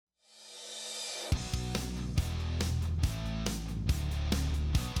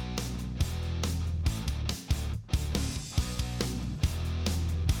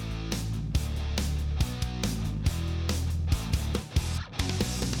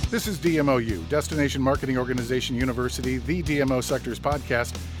This is DMOU, Destination Marketing Organization University, the DMO Sectors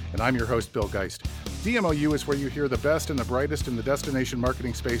podcast, and I'm your host, Bill Geist. DMOU is where you hear the best and the brightest in the destination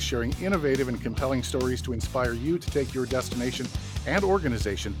marketing space, sharing innovative and compelling stories to inspire you to take your destination and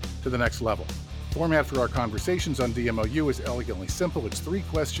organization to the next level. Format for our conversations on DMOU is elegantly simple. It's 3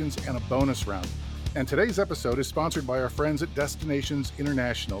 questions and a bonus round. And today's episode is sponsored by our friends at Destinations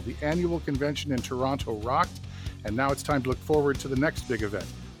International. The annual convention in Toronto rocked, and now it's time to look forward to the next big event,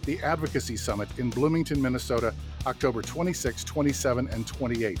 the Advocacy Summit in Bloomington, Minnesota, October 26, 27, and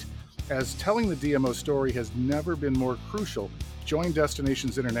 28. As telling the DMO story has never been more crucial, join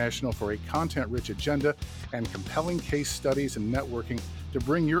Destinations International for a content-rich agenda and compelling case studies and networking to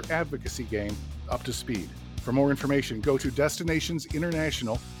bring your advocacy game up to speed. For more information, go to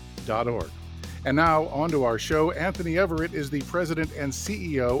destinationsinternational.org. And now, on to our show. Anthony Everett is the president and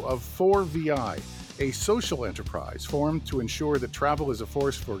CEO of 4VI, a social enterprise formed to ensure that travel is a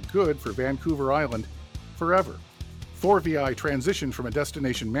force for good for Vancouver Island forever. 4VI transitioned from a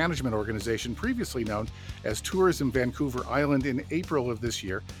destination management organization previously known as Tourism Vancouver Island in April of this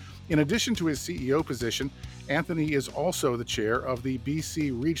year. In addition to his CEO position, Anthony is also the chair of the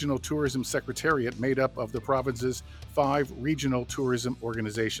BC Regional Tourism Secretariat, made up of the province's 5 regional tourism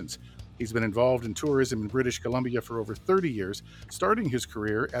organizations. He's been involved in tourism in British Columbia for over 30 years, starting his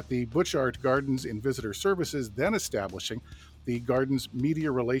career at the Butchart Gardens in Visitor Services, then establishing the Gardens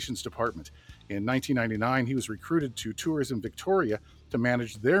Media Relations Department. In 1999, he was recruited to Tourism Victoria to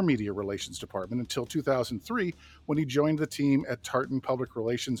manage their media relations department until 2003, when he joined the team at Tartan Public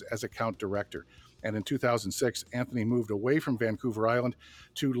Relations as account director. And in 2006, Anthony moved away from Vancouver Island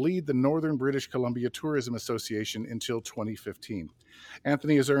to lead the Northern British Columbia Tourism Association until 2015.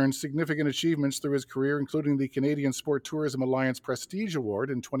 Anthony has earned significant achievements through his career, including the Canadian Sport Tourism Alliance Prestige Award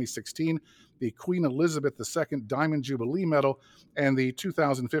in 2016, the Queen Elizabeth II Diamond Jubilee Medal, and the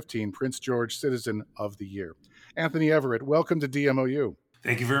 2015 Prince George Citizen of the Year. Anthony Everett, welcome to DMOU.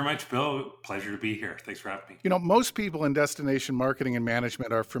 Thank you very much, Bill. Pleasure to be here. Thanks for having me. You know, most people in destination marketing and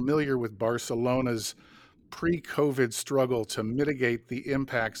management are familiar with Barcelona's pre-COVID struggle to mitigate the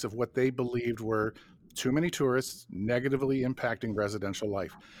impacts of what they believed were too many tourists negatively impacting residential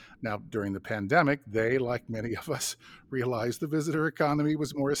life. Now, during the pandemic, they, like many of us, realized the visitor economy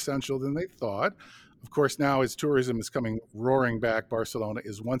was more essential than they thought. Of course, now as tourism is coming roaring back, Barcelona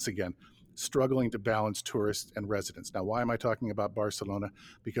is once again struggling to balance tourists and residents. Now, why am I talking about Barcelona?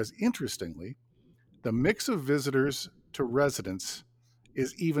 Because interestingly, the mix of visitors to residents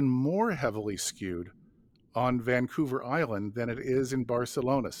is even more heavily skewed on Vancouver Island than it is in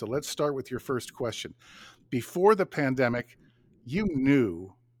Barcelona. So let's start with your first question. Before the pandemic, you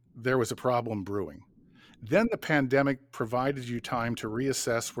knew there was a problem brewing. Then the pandemic provided you time to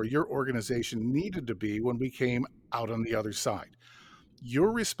reassess where your organization needed to be when we came out on the other side.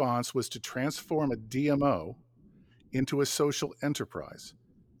 Your response was to transform a DMO into a social enterprise.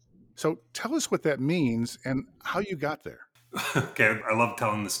 So tell us what that means and how you got there. Okay, I love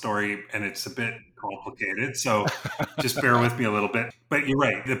telling the story, and it's a bit complicated, so just bear with me a little bit. But you're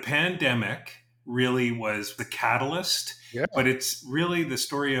right, the pandemic really was the catalyst, but it's really the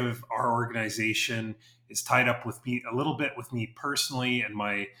story of our organization is tied up with me a little bit with me personally and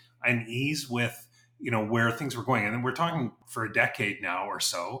my unease with where things were going. And we're talking for a decade now or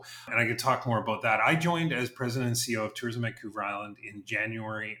so. And I could talk more about that. I joined as president and CEO of Tourism Vancouver Island in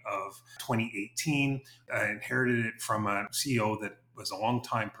January of 2018. I inherited it from a CEO that was a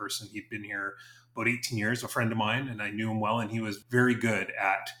longtime person. He'd been here about 18 years, a friend of mine, and I knew him well. And he was very good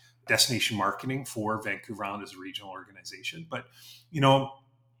at destination marketing for Vancouver Island as a regional organization. But,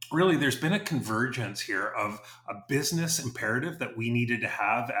 really, there's been a convergence here of a business imperative that we needed to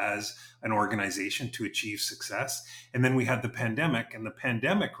have as an organization to achieve success. And then we had the pandemic, and the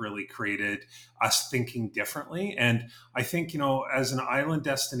pandemic really created us thinking differently. And I think, as an island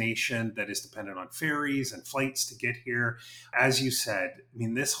destination that is dependent on ferries and flights to get here, as you said,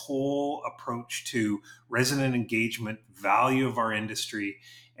 this whole approach to resident engagement, value of our industry,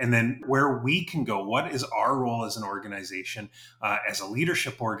 and then where we can go, what is our role as an organization, as a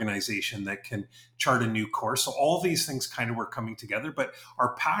leadership organization that can chart a new course? So all these things kind of were coming together, but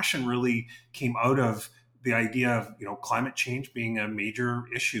our passion really came out of the idea of, climate change being a major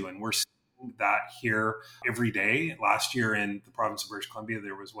issue. And we're seeing that here every day. Last year in the province of British Columbia,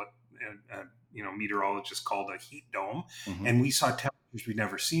 there was what meteorologists called a heat dome. Mm-hmm. And we saw temperatures temperatures we've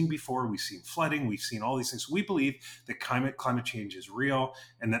never seen before. We've seen flooding. We've seen all these things. So we believe that climate change is real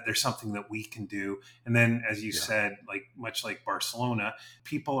and that there's something that we can do. And then, as you said, like much like Barcelona,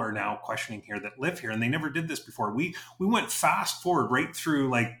 people are now questioning here that live here, and they never did this before. We went fast forward right through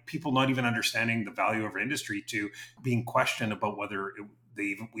like people not even understanding the value of our industry to being questioned about whether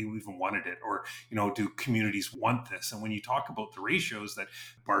we even wanted it, or do communities want this? And when you talk about the ratios that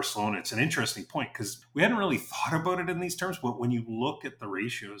Barcelona, it's an interesting point because we hadn't really thought about it in these terms, but when you look at the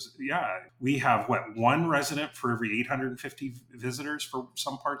ratios, we have one resident for every 850 visitors for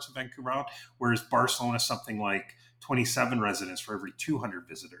some parts of Vancouver Island, whereas Barcelona is something like 27 residents for every 200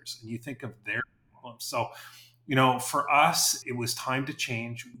 visitors. And you think of their problems. So for us, it was time to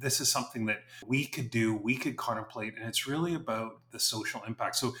change. This is something that we could do, we could contemplate, and it's really about the social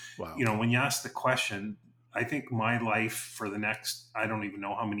impact. So, when you ask the question, I think my life for the next, I don't even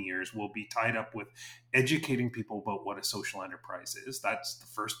know how many years, will be tied up with educating people about what a social enterprise is. That's the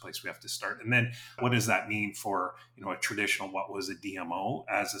first place we have to start. And then what does that mean for, a traditional, what was a DMO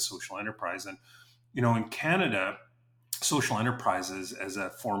as a social enterprise? And, in Canada, social enterprises as a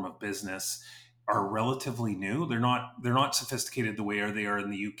form of business are relatively new. They're not sophisticated the way they are in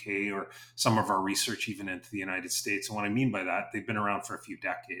the UK or some of our research even into the United States. And what I mean by that, they've been around for a few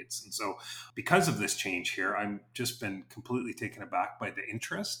decades. And so because of this change here, I've just been completely taken aback by the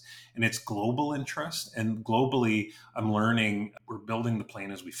interest, and it's global interest. And globally, I'm learning we're building the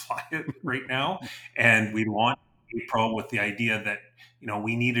plane as we fly it right now. And we launched April with the idea that,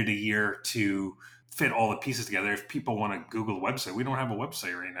 we needed a year to fit all the pieces together. If people want to Google the website, we don't have a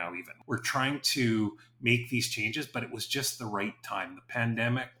website right now even. We're trying to make these changes, but it was just the right time. The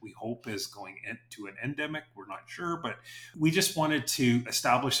pandemic, we hope, is going into an endemic. We're not sure, but we just wanted to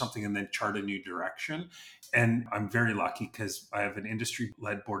establish something and then chart a new direction. And I'm very lucky because I have an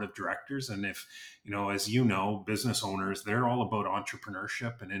industry-led board of directors. And if, as business owners, they're all about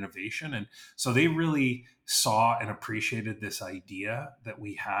entrepreneurship and innovation. And so they really saw and appreciated this idea that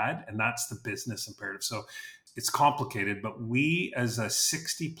we had, and that's the business imperative. So it's complicated, but we, as a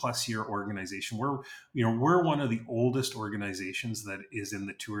 60 plus year organization, we're one of the oldest organizations that is in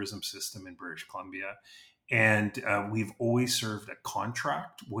the tourism system in British Columbia. And we've always served a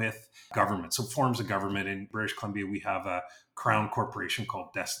contract with government. So forms of government in British Columbia, we have a crown corporation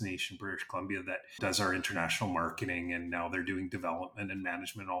called Destination British Columbia that does our international marketing. And now they're doing development and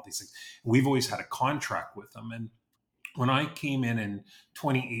management and all these things. We've always had a contract with them. And when I came in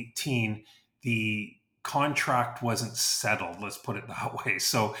 2018, the contract wasn't settled, let's put it that way.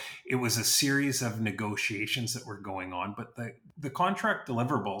 So it was a series of negotiations that were going on, but the contract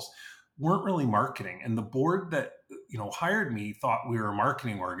deliverables weren't really marketing. And the board that, hired me thought we were a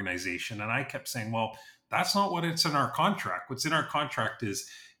marketing organization. And I kept saying, well, that's not what it's in our contract. What's in our contract is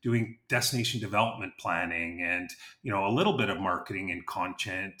doing destination development planning and, a little bit of marketing and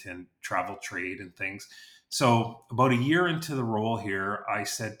content and travel trade and things. So about a year into the role here, I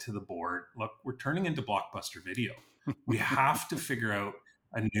said to the board, look, we're turning into Blockbuster Video. We have to figure out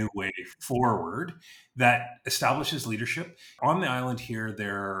a new way forward that establishes leadership. On the island here,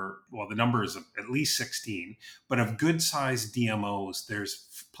 the number is at least 16, but of good-sized DMOs,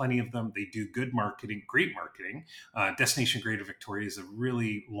 there's plenty of them. They do good marketing, great marketing. Destination Greater Victoria is a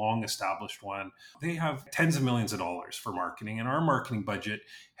really long-established one. They have tens of millions of dollars for marketing, and our marketing budget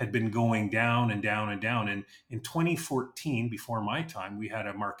had been going down and down and down. And in 2014, before my time, we had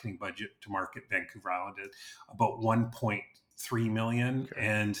a marketing budget to market Vancouver Island at about 1.3 million. Okay.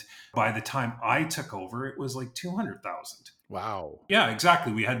 And by the time I took over, it was like 200,000. Wow. Yeah,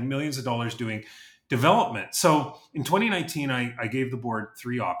 exactly. We had millions of dollars doing development. So in 2019, I gave the board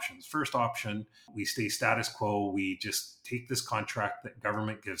three options. First option, we stay status quo. We just take this contract that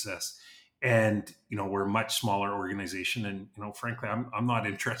government gives us. And, we're a much smaller organization. And, frankly, I'm not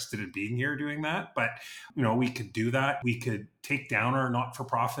interested in being here doing that. But, we could do that. We could take down our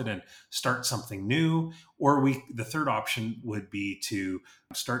not-for-profit and start something new. Or the third option would be to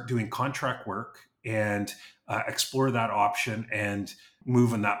start doing contract work and explore that option and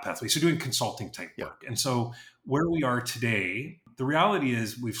move in that pathway. So doing consulting type work. And so where we are today, the reality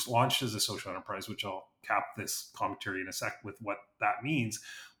is we've launched as a social enterprise, which I'll cap this commentary in a sec with what that means.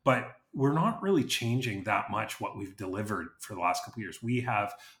 But we're not really changing that much what we've delivered for the last couple of years. We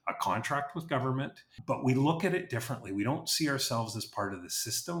have a contract with government, but we look at it differently. We don't see ourselves as part of the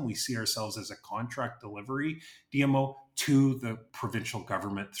system. We see ourselves as a contract delivery DMO to the provincial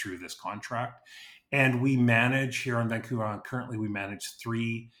government through this contract. And we manage here on Vancouver Island, currently we manage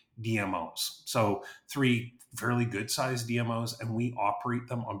 3 DMOs. So 3 fairly good sized DMOs, and we operate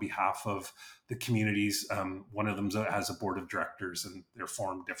them on behalf of the communities. One of them has a board of directors and they're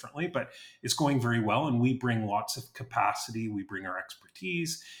formed differently, but it's going very well. And we bring lots of capacity, we bring our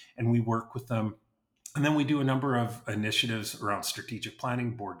expertise, and we work with them. And then we do a number of initiatives around strategic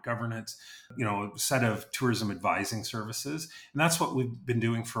planning, board governance, a set of tourism advising services. And that's what we've been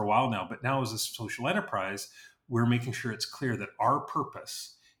doing for a while now. But now as a social enterprise, we're making sure it's clear that our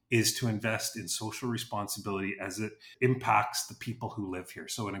purpose is to invest in social responsibility as it impacts the people who live here.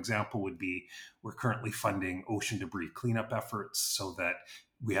 So an example would be we're currently funding ocean debris cleanup efforts so that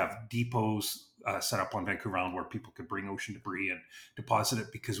we have depots set up on Vancouver Island where people could bring ocean debris and deposit it,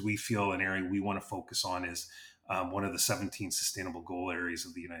 because we feel an area we want to focus on is one of the 17 sustainable goal areas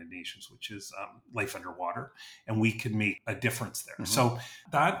of the United Nations, which is life underwater. And we can make a difference there. So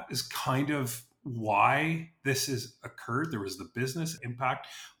that is kind of why this has occurred. There was the business impact,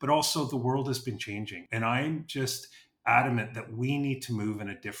 but also the world has been changing. And I'm just adamant that we need to move in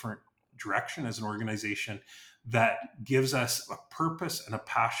a different direction as an organization that gives us a purpose and a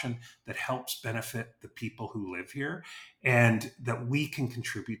passion that helps benefit the people who live here, and that we can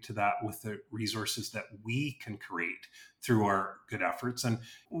contribute to that with the resources that we can create through our good efforts. And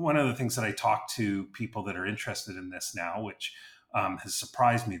one of the things that I talk to people that are interested in this now, which has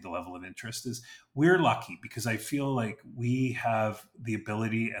surprised me, the level of interest, is we're lucky because I feel like we have the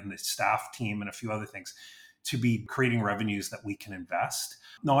ability and the staff team and a few other things to be creating revenues that we can invest.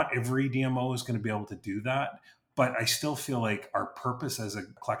 Not every DMO is going to be able to do that, but I still feel like our purpose as a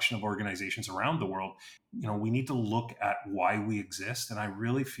collection of organizations around the world, we need to look at why we exist. And I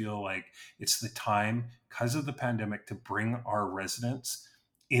really feel like it's the time, because of the pandemic, to bring our residents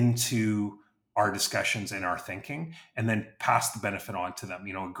into our discussions and our thinking, and then pass the benefit on to them.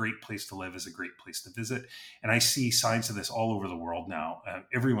 A great place to live is a great place to visit. And I see signs of this all over the world now.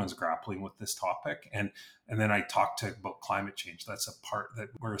 Everyone's grappling with this topic. And then I talked about climate change. That's a part that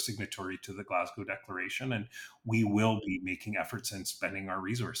we're a signatory to the Glasgow Declaration. And we will be making efforts and spending our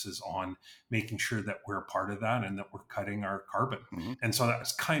resources on making sure that we're a part of that and that we're cutting our carbon. And so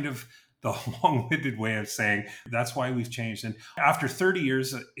that's kind of the long-winded way of saying that's why we've changed. And after 30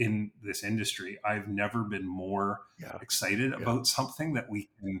 years in this industry, I've never been more excited about something that we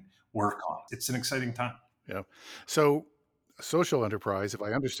can work on. It's an exciting time. Yeah. So social enterprise, if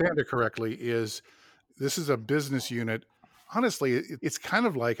I understand it correctly, this is a business unit. Honestly, it's kind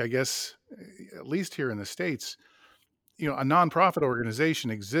of like, I guess, at least here in the States, a nonprofit organization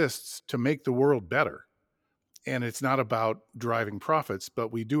exists to make the world better. And it's not about driving profits,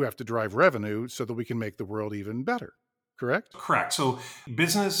 but we do have to drive revenue so that we can make the world even better. Correct? Correct. So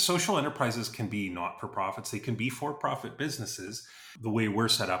social enterprises can be not-for-profits. They can be for-profit businesses. The way we're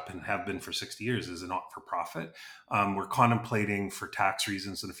set up and have been for 60 years is a not-for-profit. We're contemplating, for tax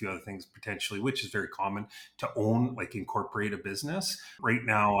reasons and a few other things potentially, which is very common, to incorporate a business. Right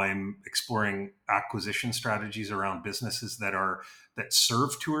now, I'm exploring acquisition strategies around businesses that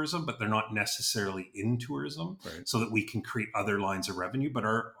serve tourism, but they're not necessarily in tourism, right, so that we can create other lines of revenue. But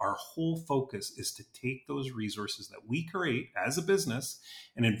our whole focus is to take those resources that we create as a business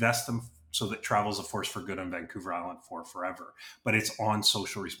and invest them so that travel is a force for good on Vancouver Island for forever. But it's on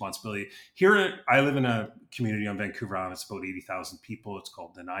social responsibility. Here, I live in a community on Vancouver Island. It's about 80,000 people. It's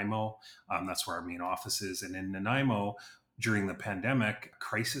called Nanaimo. That's where our main office is. And in Nanaimo, during the pandemic, a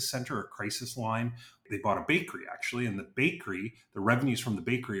crisis center or crisis line, they bought a bakery actually. And the revenues from the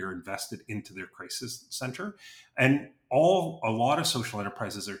bakery are invested into their crisis center. And a lot of social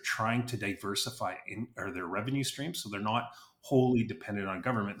enterprises are trying to diversify their revenue streams so they're not wholly dependent on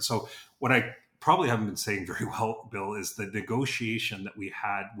government. So what I probably haven't been saying very well, Bill, is the negotiation that we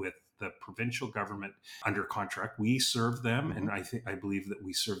had with the provincial government under contract. We serve them, and I believe that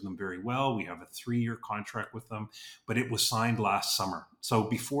we serve them very well. We have a 3-year contract with them, but it was signed last summer. So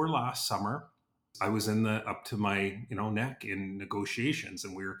before last summer, I was up to my neck in negotiations,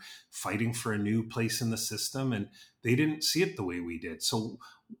 and we were fighting for a new place in the system, and they didn't see it the way we did. So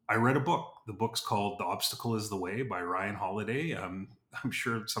I read a book. The book's called "The Obstacle Is the Way" by Ryan Holiday. I'm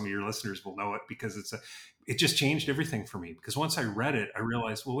sure some of your listeners will know it because it just changed everything for me. Because once I read it, I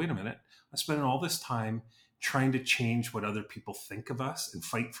realized, well, wait a minute, I'm spending all this time trying to change what other people think of us and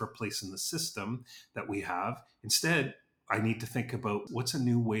fight for a place in the system that we have. Instead, I need to think about what's a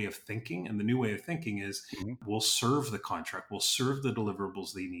new way of thinking. And the new way of thinking is we'll serve the contract, we'll serve the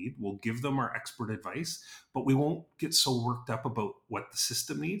deliverables they need, we'll give them our expert advice, but we won't get so worked up about what the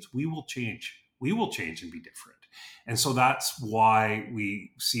system needs. We will change and be different. And so that's why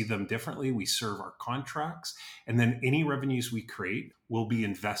we see them differently. We serve our contracts, and then any revenues we create will be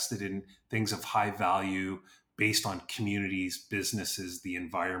invested in things of high value based on communities, businesses, the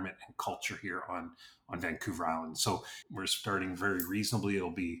environment and culture here on on Vancouver Island. So we're starting very reasonably.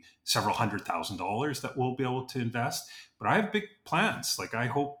 It'll be several $100,000 that we'll be able to invest. But I have big plans. Like, I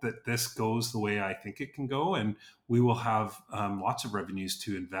hope that this goes the way I think it can go, and we will have lots of revenues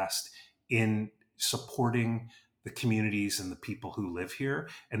to invest in supporting the communities and the people who live here,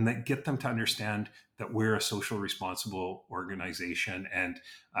 and that get them to understand that we're a social responsible organization. And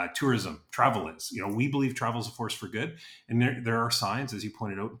tourism, travel is, we believe travel is a force for good. And there are signs, as you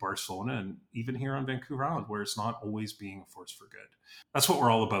pointed out, in Barcelona and even here on Vancouver Island, where it's not always being a force for good. That's what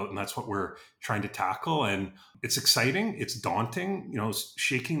we're all about, and that's what we're trying to tackle. And it's exciting, it's daunting.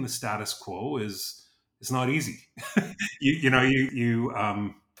 Shaking the status quo is not easy.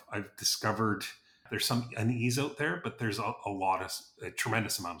 I've discovered there's some unease out there, but there's a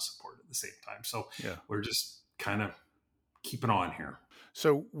tremendous amount of support at the same time. So we're just kind of keeping on here.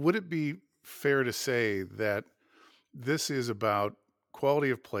 So would it be fair to say that this is about quality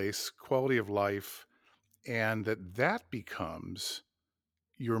of place, quality of life, and that becomes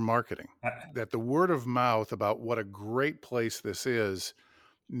your marketing? That the word of mouth about what a great place this is,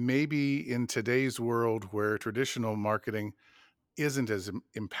 maybe in today's world where traditional marketing isn't as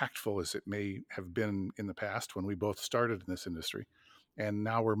impactful as it may have been in the past when we both started in this industry. And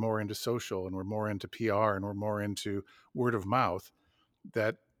now we're more into social, and we're more into PR, and we're more into word of mouth,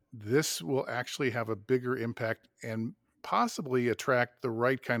 that this will actually have a bigger impact and possibly attract the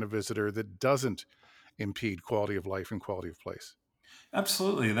right kind of visitor that doesn't impede quality of life and quality of place.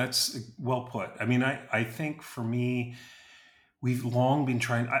 Absolutely. That's well put. I mean, I think for me, we've long been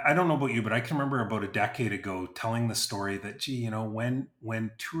trying. I don't know about you, but I can remember about a decade ago telling the story that,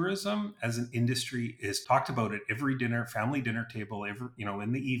 when tourism as an industry is talked about at every dinner, family dinner table,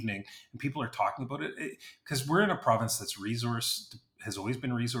 in the evening, and people are talking about it, because we're in a province that's has always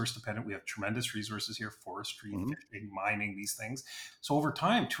been resource dependent. We have tremendous resources here: forestry, fishing, mining, these things. So over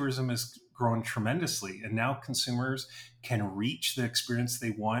time, tourism has grown tremendously, and now consumers can reach the experience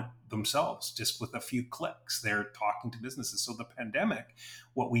they want themselves just with a few clicks. They're talking to businesses. So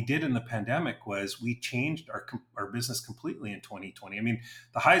what we did in the pandemic was we changed our business completely in 2020. I mean,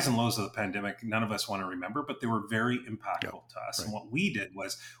 the highs and lows of the pandemic, none of us want to remember, but they were very impactful to us. Right. And what we did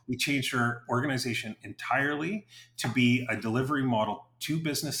was we changed our organization entirely to be a delivery model to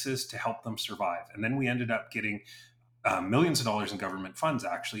businesses to help them survive. And then we ended up getting millions of dollars in government funds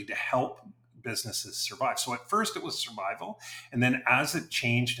actually to help businesses survive. So at first it was survival. And then as it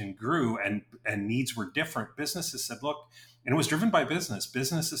changed and grew and needs were different, businesses said, look, and it was driven by business.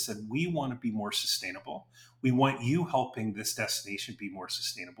 Businesses said, we want to be more sustainable. We want you helping this destination be more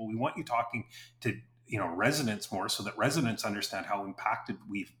sustainable. We want you talking to residents more, so that residents understand how impacted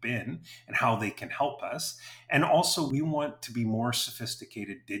we've been and how they can help us. And also, we want to be more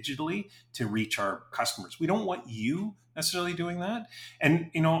sophisticated digitally to reach our customers. We don't want you necessarily doing that. And,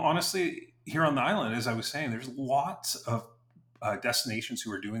 honestly, here on the island, as I was saying, there's lots of destinations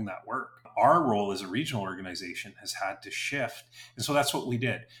who are doing that work. Our role as a regional organization has had to shift. And so that's what we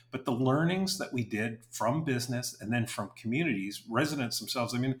did. But the learnings that we did from business and then from communities, residents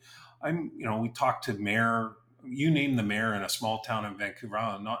themselves, I mean, we talked to mayor, you name the mayor in a small town in Vancouver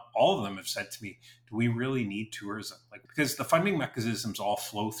Island, not all of them have said to me, do we really need tourism? Because the funding mechanisms all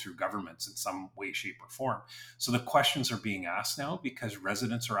flow through governments in some way, shape, or form. So the questions are being asked now because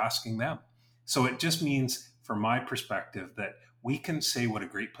residents are asking them. So it just means, from my perspective, that we can say what a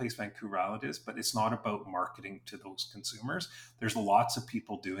great place Vancouver Island is, but it's not about marketing to those consumers. There's lots of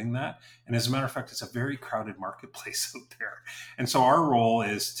people doing that. And as a matter of fact, it's a very crowded marketplace out there. And so our role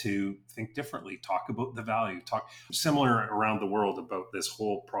is to think differently, talk about the value, talk similar around the world about this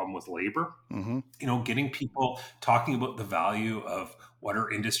whole problem with labor, getting people talking about the value of what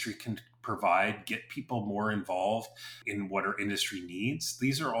our industry can provide, get people more involved in what our industry needs.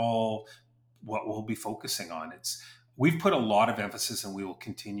 These are all what we'll be focusing on. We've put a lot of emphasis, and we will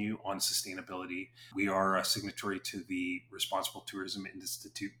continue, on sustainability. We are a signatory to the Responsible Tourism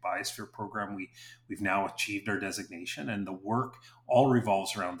Institute Biosphere Program. We've now achieved our designation, and the work all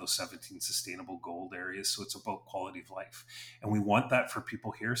revolves around those 17 sustainable gold areas. So it's about quality of life. And we want that for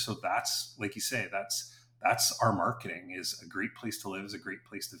people here. So that's, like you say, that's our marketing. Is a great place to live, is a great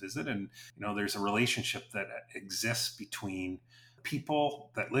place to visit. And, there's a relationship that exists between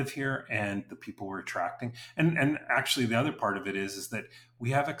people that live here and the people we're attracting. And actually the other part of it is that we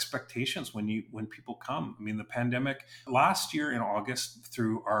have expectations when people come. I mean, the pandemic last year in August,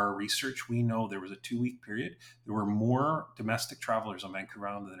 through our research, we know there was a 2-week period. There were more domestic travelers on Vancouver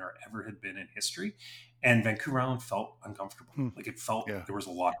Island than there ever had been in history. And Vancouver Island felt uncomfortable. Like it felt there was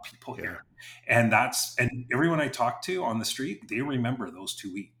a lot of people here. And everyone I talked to on the street, they remember those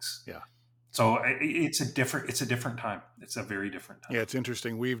 2 weeks. Yeah. So it's a different time. It's a very different time. Yeah, it's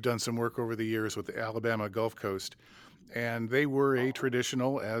interesting. We've done some work over the years with the Alabama Gulf Coast, and they were a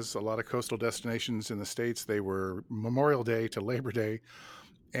traditional, as a lot of coastal destinations in the States, they were Memorial Day to Labor Day.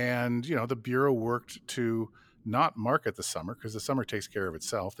 And, the Bureau worked to not market the summer because the summer takes care of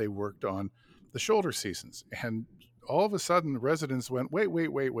itself. They worked on the shoulder seasons. And all of a sudden, the residents went, wait,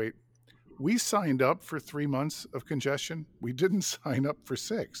 wait, wait, wait. We signed up for 3 months of congestion. We didn't sign up for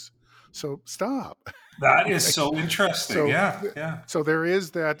 6. So stop. That is so interesting. So, Yeah, yeah. so there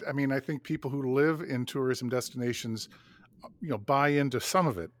is that. I mean, I think people who live in tourism destinations, buy into some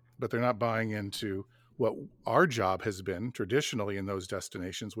of it, but they're not buying into what our job has been traditionally in those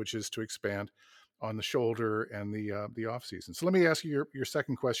destinations, which is to expand on the shoulder and the off season. So let me ask you your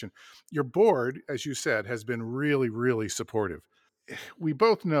second question. Your board, as you said, has been really, really supportive. We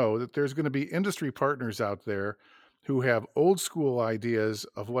both know that there's going to be industry partners out there who have old school ideas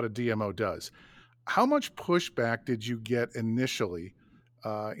of what a DMO does. How much pushback did you get initially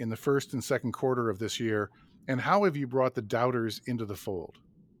in the first and second quarter of this year? And how have you brought the doubters into the fold?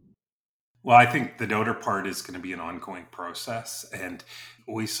 Well, I think the doubter part is going to be an ongoing process. And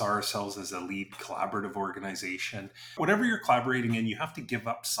we saw ourselves as a lead collaborative organization. Whatever you're collaborating in, you have to give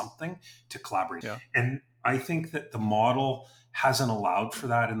up something to collaborate. Yeah. And I think that the model hasn't allowed for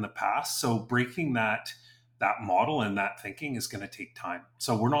that in the past. So breaking that model and that thinking is going to take time.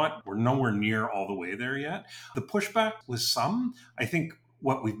 So we're nowhere near all the way there yet. The pushback was some. I think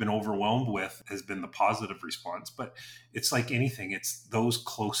what we've been overwhelmed with has been the positive response, but it's like anything, it's those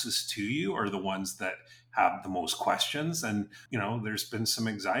closest to you are the ones that have the most questions. And there's been some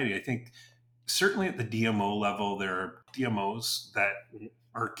anxiety. I think certainly at the DMO level, there are DMOs that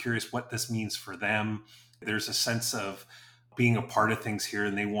are curious what this means for them. There's a sense of being a part of things here,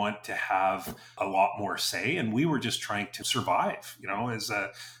 and they want to have a lot more say. And we were just trying to survive, as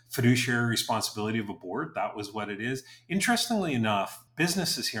a fiduciary responsibility of a board. That was what it is. Interestingly enough,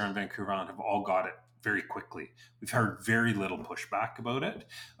 businesses here on Vancouver Island have all got it very quickly. We've heard very little pushback about it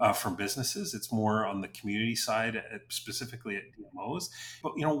from businesses. It's more on the community side, specifically at DMOs.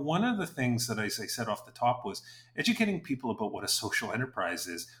 But, one of the things that, as I said off the top, was educating people about what a social enterprise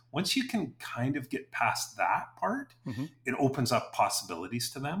is. Once you can kind of get past that part, it opens up possibilities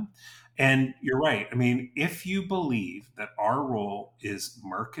to them. And you're right. I mean, if you believe that our role is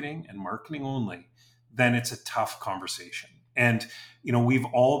marketing and marketing only, then it's a tough conversation. And, we've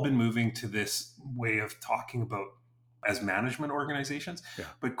all been moving to this way of talking about as management organizations. Yeah.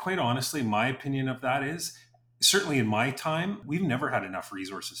 But quite honestly, my opinion of that is, certainly in my time, we've never had enough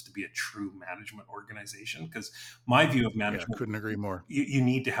resources to be a true management organization, because my view of management, couldn't agree more. You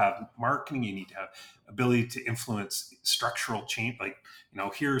need to have marketing, you need to have ability to influence structural change. Like,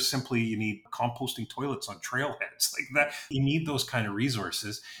 here simply you need composting toilets on trailheads like that. You need those kind of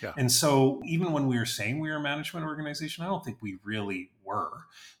resources. Yeah. And so even when we were saying we were a management organization, I don't think we really were.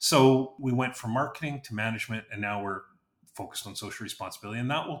 So we went from marketing to management, and now we're focused on social responsibility,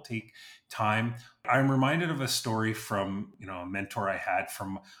 and that will take time. I'm reminded of a story from a mentor I had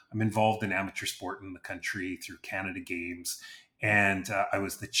I'm involved in amateur sport in the country through Canada Games, and I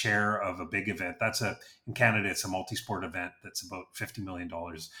was the chair of a big event. In Canada, it's a multi-sport event that's about $50 million.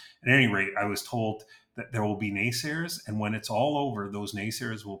 At any rate, I was told that there will be naysayers, and when it's all over, those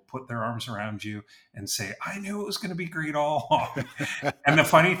naysayers will put their arms around you and say, "I knew it was going to be great all along." And the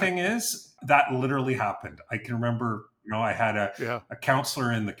funny thing is, that literally happened. I can remember, I had a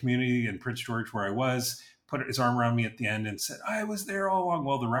counselor in the community in Prince George where I was, put his arm around me at the end and said, "I was there all along."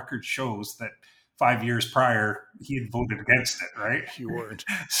 Well, the record shows that 5 years prior, he had voted against it, right? You weren't.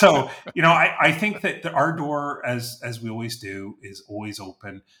 So, I think that our door, as we always do, is always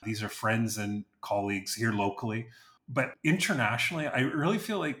open. These are friends and colleagues here locally. But internationally, I really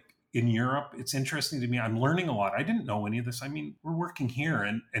feel like in Europe, it's interesting to me. I'm learning a lot. I didn't know any of this. I mean, we're working here,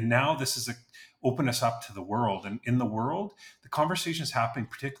 and now this is open us up to the world. And in the world, the conversations happening,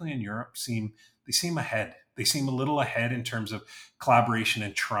 particularly in Europe, seem ahead. They seem a little ahead in terms of collaboration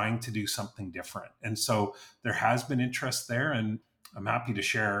and trying to do something different. And so there has been interest there, and I'm happy to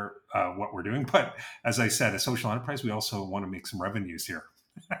share what we're doing. But as I said, as social enterprise, we also want to make some revenues here.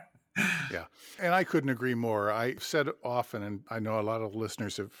 Yeah. And I couldn't agree more. I've said often, and I know a lot of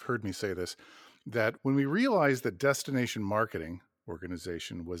listeners have heard me say this, that when we realized that destination marketing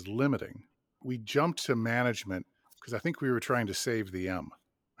organization was limiting, we jumped to management because I think we were trying to save the M,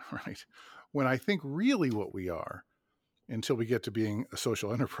 right? When I think really what we are, until we get to being a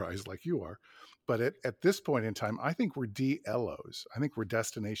social enterprise like you are, but at this point in time, I think we're DLOs. I think we're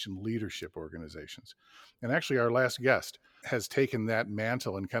destination leadership organizations. And actually, our last guest has taken that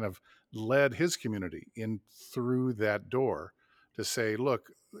mantle and kind of led his community in through that door to say, look,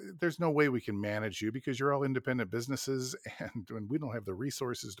 there's no way we can manage you because you're all independent businesses and we don't have the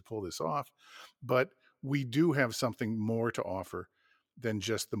resources to pull this off. But we do have something more to offer than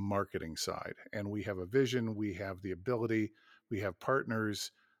just the marketing side. And we have a vision, we have the ability, we have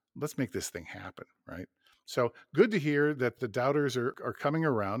partners. Let's make this thing happen, right? So good to hear that the doubters are coming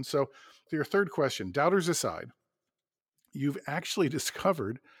around. So to your third question, doubters aside, you've actually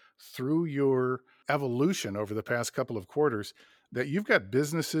discovered through your evolution over the past couple of quarters that you've got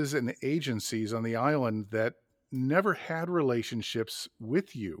businesses and agencies on the island that never had relationships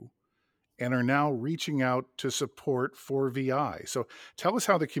with you and are now reaching out to support 4VI. So tell us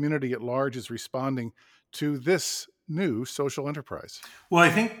how the community at large is responding to this new social enterprise. Well, I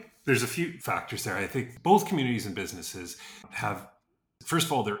think there's a few factors there. I think both communities and businesses have, first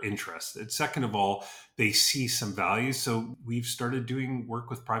of all, they're interested. Second of all, they see some value. So we've started doing work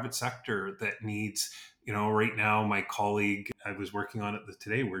with private sector that needs, right now, my colleague, I was working on it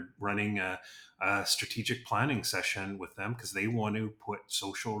today, we're running a strategic planning session with them because they want to put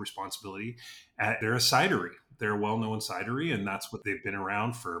social responsibility at their cidery. They're a well-known cidery, and that's what they've been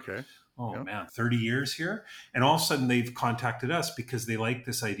around for, 30 years here. And all of a sudden they've contacted us because they like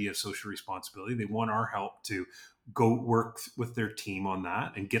this idea of social responsibility. They want our help to go work with their team on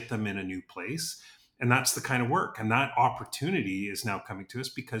that and get them in a new place. And that's the kind of work. And that opportunity is now coming to us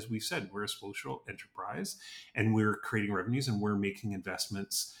because we've said we're a social enterprise and we're creating revenues and we're making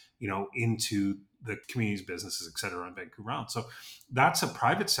investments, into the communities, businesses, et cetera, on Vancouver Island. So that's a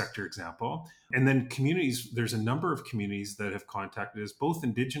private sector example. And then communities, there's a number of communities that have contacted us, both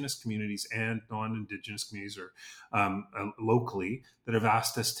Indigenous communities and non-Indigenous communities or locally, that have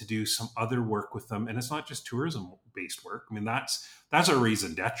asked us to do some other work with them. And it's not just tourism-based work. I mean, that's our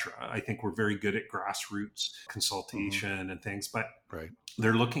raison d'etre. I think we're very good at grassroots consultation and things, but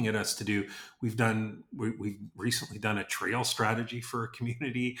they're looking at us to do, we've recently done a trail strategy for a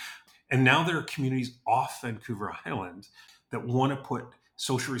community. And now there are communities off Vancouver Island that want to put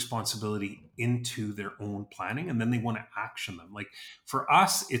social responsibility into their own planning, and then they want to action them. Like for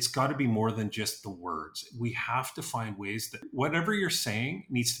us, it's got to be more than just the words. We have to find ways that whatever you're saying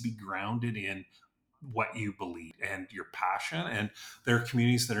needs to be grounded in what you believe and your passion. And there are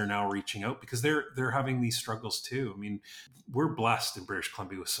communities that are now reaching out because they're having these struggles too. I mean, we're blessed in British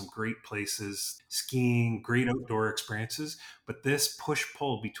Columbia with some great places, skiing, great outdoor experiences, but this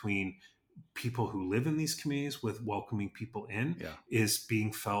push-pull between people who live in these communities with welcoming people in is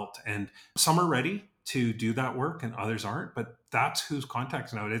being felt. And some are ready to do that work and others aren't, but that's who's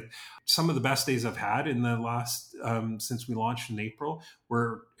contacting out. Some of the best days I've had in the last, since we launched in April,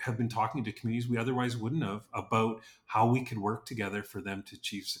 have been talking to communities we otherwise wouldn't have about how we could work together for them to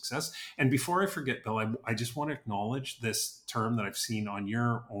achieve success. And before I forget, Bill, I just want to acknowledge this term that I've seen on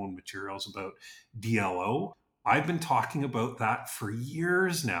your own materials about DLO. I've been talking about that for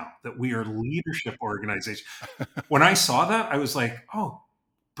years now, that we are a leadership organization. When I saw that, I was like, oh,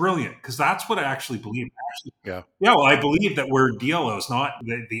 brilliant, because that's what I actually believe. Well, I believe that we're DLOs, not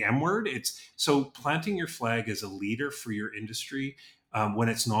the M word. It's so planting your flag as a leader for your industry when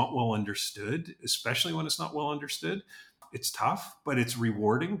it's not well understood, especially when it's not well understood. It's tough, but it's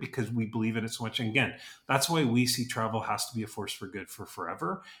rewarding because we believe in it so much. And again, that's why we see travel has to be a force for good for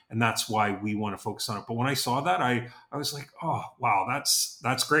forever. And that's why we want to focus on it. But when I saw that, I was like, oh, wow,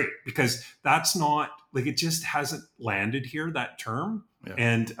 that's great, because that's not like, it just hasn't landed here, that term. Yeah.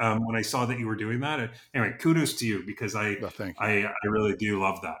 And when I saw that you were doing that, anyway, kudos to you, because I really do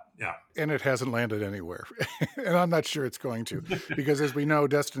love that. Yeah. And it hasn't landed anywhere. And I'm not sure it's going to, because as we know,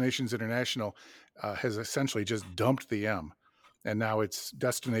 Destinations International has essentially just dumped the M, and now it's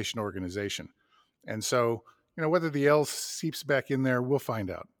Destination Organization. And so, whether the L seeps back in there, we'll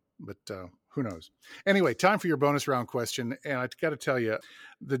find out. But who knows? Anyway, time for your bonus round question. And I got to tell you,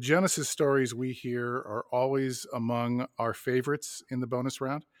 the Genesis stories we hear are always among our favorites in the bonus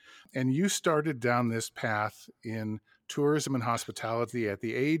round. And you started down this path in tourism and hospitality at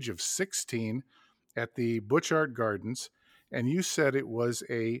the age of 16 at the Butchart Gardens. And you said it was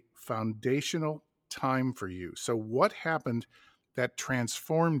a foundational time for you. So what happened that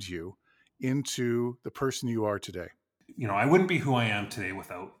transformed you into the person you are today? I wouldn't be who I am today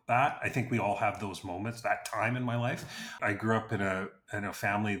without that. I think we all have those moments, that time in my life. I grew up in a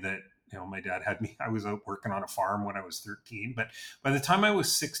family that, my dad had me, I was out working on a farm when I was 13, but by the time I was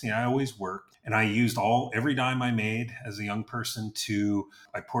 16, I always worked, and I used every dime I made as a young person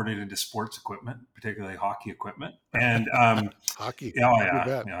I poured it into sports equipment, particularly hockey equipment. And hockey.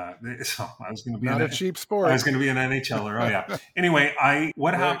 Yeah. So I was going to be not a cheap sport. I was going to be an NHLer. Oh yeah. Anyway,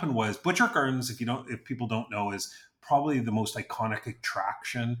 what happened was Butchart Gardens, if people don't know, is probably the most iconic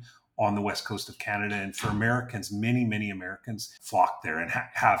attraction on the west coast of Canada. And for Americans, many Americans flock there and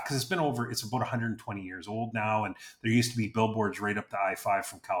have, because it's about 120 years old now. And there used to be billboards right up the I-5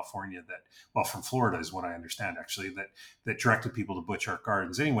 from California from Florida is what I understand, actually, that directed people to Butch Art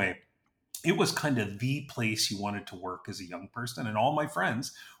Gardens. Anyway, it was kind of the place you wanted to work as a young person. And all my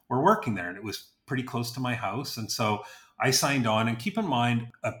friends were working there, and it was pretty close to my house. And so I signed on. And keep in mind,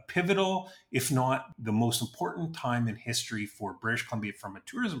 a pivotal, if not the most important time in history for British Columbia from a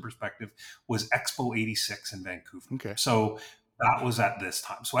tourism perspective was Expo 86 in Vancouver. Okay. So that was at this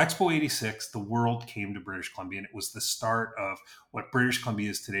time. So Expo 86, the world came to British Columbia, and it was the start of what British Columbia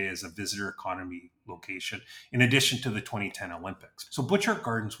is today as a visitor economy location, in addition to the 2010 Olympics. So Butch Art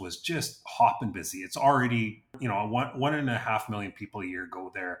Gardens was just hopping busy. It's already, 1.5 million people a year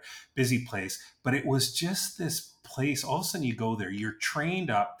go there, busy place. But it was just this place. All of a sudden you go there, you're trained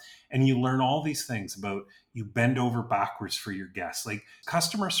up, and you learn all these things about, you bend over backwards for your guests, like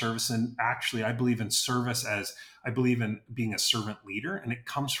customer service. And actually, I believe in service as I believe in being a servant leader. And it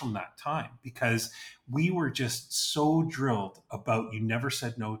comes from that time, because we were just so drilled about, you never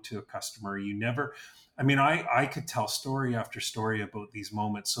said no to a customer. I could tell story after story about these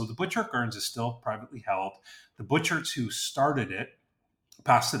moments. So the Butch Art Gardens is still privately held. The Butcharts who started it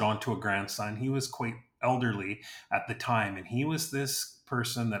passed it on to a grandson. He was quite elderly at the time, and he was this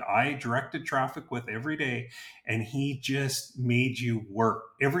person that I directed traffic with every day, and he just made you work.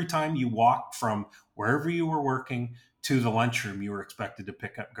 Every time you walked from wherever you were working to the lunchroom, you were expected to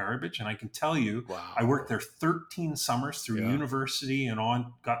pick up garbage. And I can tell you, wow. I worked there 13 summers through university and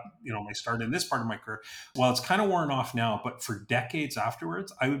on, got, my start in this part of my career. Well, it's kind of worn off now, but for decades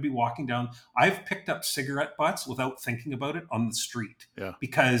afterwards, I would be walking down. I've picked up cigarette butts without thinking about it on the street,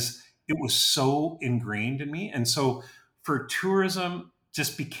 because it was so ingrained in me. And so for tourism,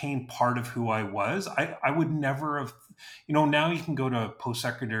 just became part of who I was. I would never have, now you can go to a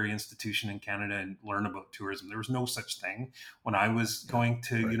post-secondary institution in Canada and learn about tourism. There was no such thing when I was going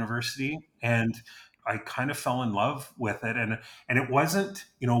to university. And I kind of fell in love with it. And it wasn't,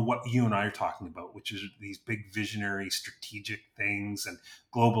 what you and I are talking about, which is these big visionary strategic things and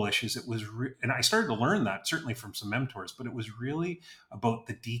global issues. It was, and I started to learn that certainly from some mentors, but it was really about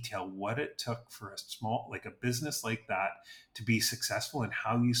the detail, what it took for a business like that to be successful, and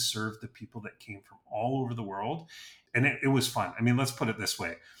how you serve the people that came from all over the world. And it was fun. Let's put it this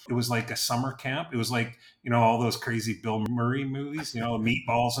way. It was like a summer camp. It was like, all those crazy Bill Murray movies,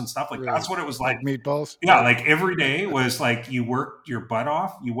 Meatballs and stuff. Like, really? That's what it was like. Meatballs? Yeah, like every day was like you worked your butt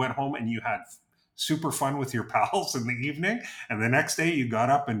off. You went home and you had super fun with your pals in the evening. And the next day you got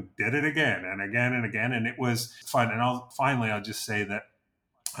up and did it again and again and again. And it was fun. And I'll just say that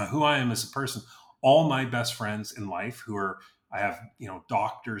who I am as a person, all my best friends in life I have,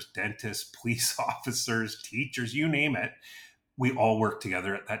 doctors, dentists, police officers, teachers, you name it. We all worked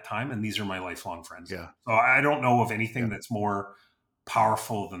together at that time. And these are my lifelong friends. Yeah. So I don't know of anything that's more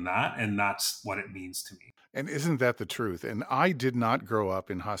powerful than that. And that's what it means to me. And isn't that the truth? And I did not grow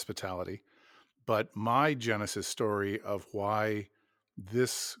up in hospitality, but my genesis story of why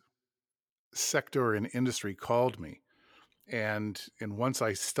this sector and industry called me, and once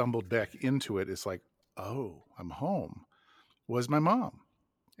I stumbled back into it, it's like, oh, I'm home, was my mom.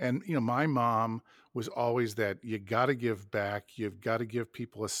 And, my mom was always that you got to give back. You've got to give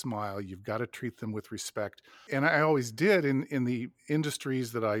people a smile. You've got to treat them with respect. And I always did in the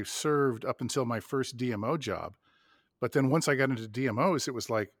industries that I served up until my first DMO job. But then once I got into DMOs, it was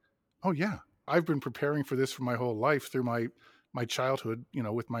like, oh yeah, I've been preparing for this for my whole life through my childhood,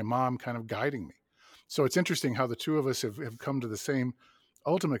 with my mom kind of guiding me. So it's interesting how the two of us have come to the same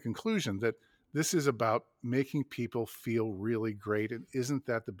ultimate conclusion, that this is about making people feel really great. And isn't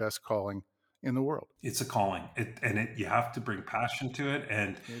that the best calling in the world? It's a calling, you have to bring passion to it.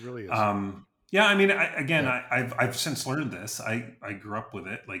 And it really is. I've since learned this. I grew up with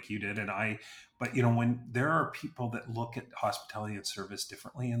it like you did. But when there are people that look at hospitality and service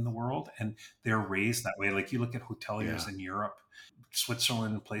differently in the world, and they're raised that way, like you look at hoteliers in Europe,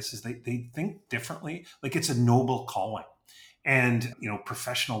 Switzerland, and places, they think differently. Like it's a noble calling. And,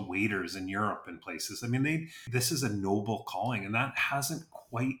 professional waiters in Europe and places. This is a noble calling, and that hasn't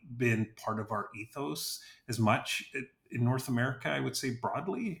quite been part of our ethos as much in North America, I would say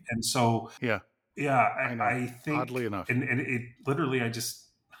broadly. And so, I think, oddly enough, and it literally, I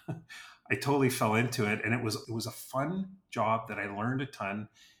totally fell into it, and it was a fun job that I learned a ton,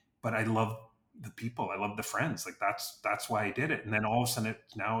 but I love the people. I love the friends. Like that's why I did it. And then all of a sudden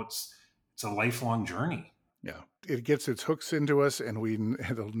it's a lifelong journey. Yeah, it gets its hooks into us, and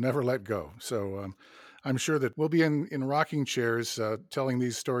it'll never let go. So I'm sure that we'll be in rocking chairs telling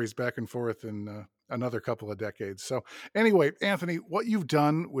these stories back and forth in another couple of decades. So anyway, Anthony, what you've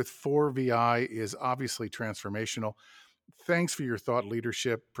done with 4VI is obviously transformational. Thanks for your thought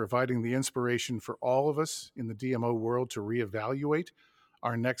leadership, providing the inspiration for all of us in the DMO world to reevaluate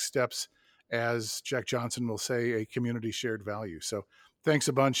our next steps, as Jack Johnson will say, a community shared value. So thanks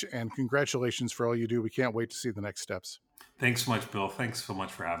a bunch, and congratulations for all you do. We can't wait to see the next steps. Thanks so much, Bill. Thanks so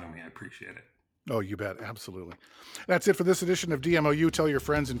much for having me. I appreciate it. Oh, you bet. Absolutely. That's it for this edition of DMOU. Tell your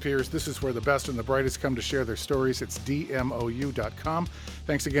friends and peers this is where the best and the brightest come to share their stories. It's DMOU.com.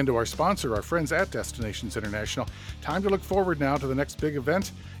 Thanks again to our sponsor, our friends at Destinations International. Time to look forward now to the next big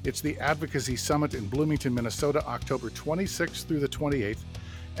event. It's the Advocacy Summit in Bloomington, Minnesota, October 26th through the 28th.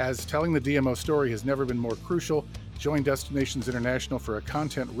 As telling the DMO story has never been more crucial, join Destinations International for a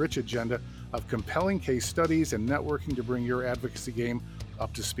content-rich agenda of compelling case studies and networking to bring your advocacy game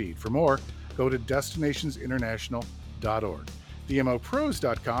up to speed. For more, go to destinationsinternational.org.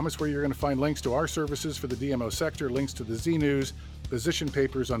 DMOpros.com is where you're going to find links to our services for the DMO sector, links to the Z News, position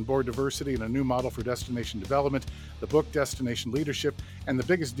papers on board diversity and a new model for destination development, the book Destination Leadership, and the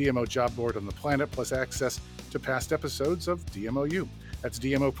biggest DMO job board on the planet, plus access to past episodes of DMOU. That's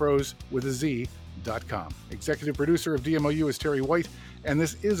DMOpros with a Z.com. Executive producer of DMOU is Terry White, and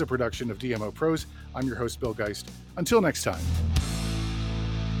this is a production of DMO Pros. I'm your host, Bill Geist. Until next time.